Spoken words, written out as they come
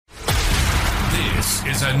This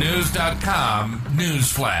is a News.com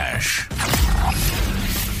news flash.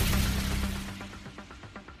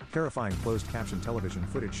 Terrifying closed-caption television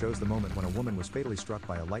footage shows the moment when a woman was fatally struck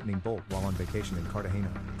by a lightning bolt while on vacation in Cartagena,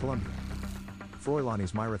 Colombia.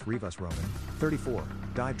 Froilani's Myrith Rivas Roman, 34,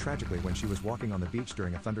 died tragically when she was walking on the beach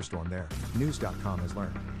during a thunderstorm there, News.com has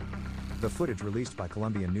learned. The footage released by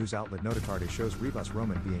Colombian news outlet Notitarde shows Rivas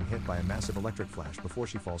Roman being hit by a massive electric flash before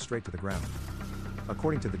she falls straight to the ground.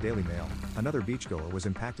 According to the Daily Mail, another beachgoer was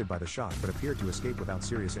impacted by the shock but appeared to escape without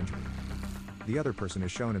serious injury. The other person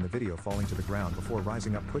is shown in the video falling to the ground before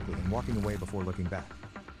rising up quickly and walking away before looking back.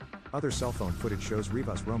 Other cell phone footage shows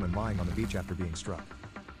Rivas Roman lying on the beach after being struck.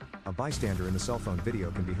 A bystander in the cell phone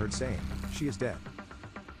video can be heard saying, "She is dead.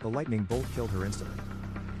 The lightning bolt killed her instantly.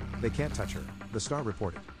 They can't touch her," the Star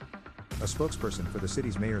reported. A spokesperson for the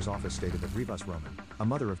city's mayor's office stated that Rivas Roman, a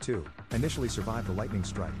mother of two, initially survived the lightning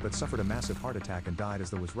strike but suffered a massive heart attack and died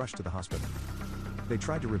as they was rushed to the hospital. They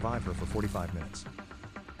tried to revive her for 45 minutes.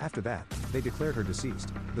 After that, they declared her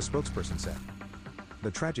deceased, the spokesperson said.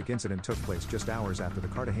 The tragic incident took place just hours after the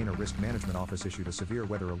Cartagena Risk Management Office issued a severe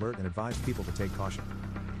weather alert and advised people to take caution.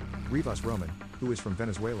 Rivas Roman, who is from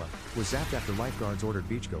Venezuela, was zapped after lifeguards ordered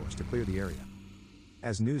beachgoers to clear the area.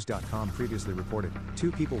 As News.com previously reported,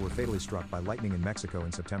 2 people were fatally struck by lightning in Mexico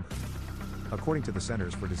in September. According to the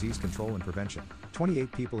Centers for Disease Control and Prevention,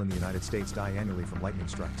 28 people in the United States die annually from lightning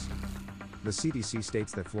strikes. The CDC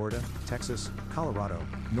states that Florida, Texas, Colorado,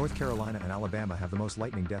 North Carolina and Alabama have the most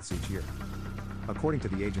lightning deaths each year. According to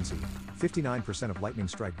the agency, 59% of lightning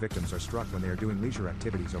strike victims are struck when they are doing leisure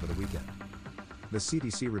activities over the weekend. The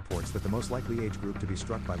CDC reports that the most likely age group to be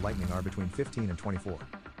struck by lightning are between 15 and 24.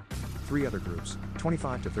 3 other groups,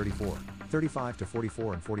 25 to 34, 35 to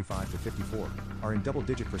 44 and 45 to 54, are in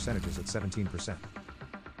double-digit percentages at 17%.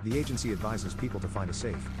 The agency advises people to find a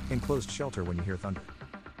safe, enclosed shelter when you hear thunder.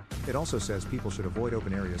 It also says people should avoid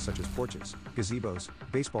open areas such as porches, gazebos,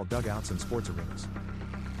 baseball dugouts and sports arenas.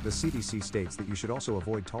 The CDC states that you should also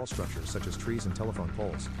avoid tall structures such as trees and telephone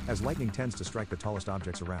poles, as lightning tends to strike the tallest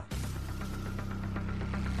objects around.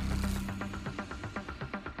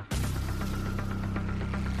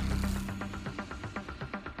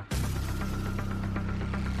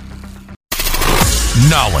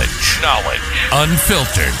 Knowledge.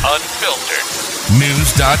 Unfiltered.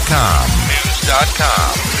 News.com.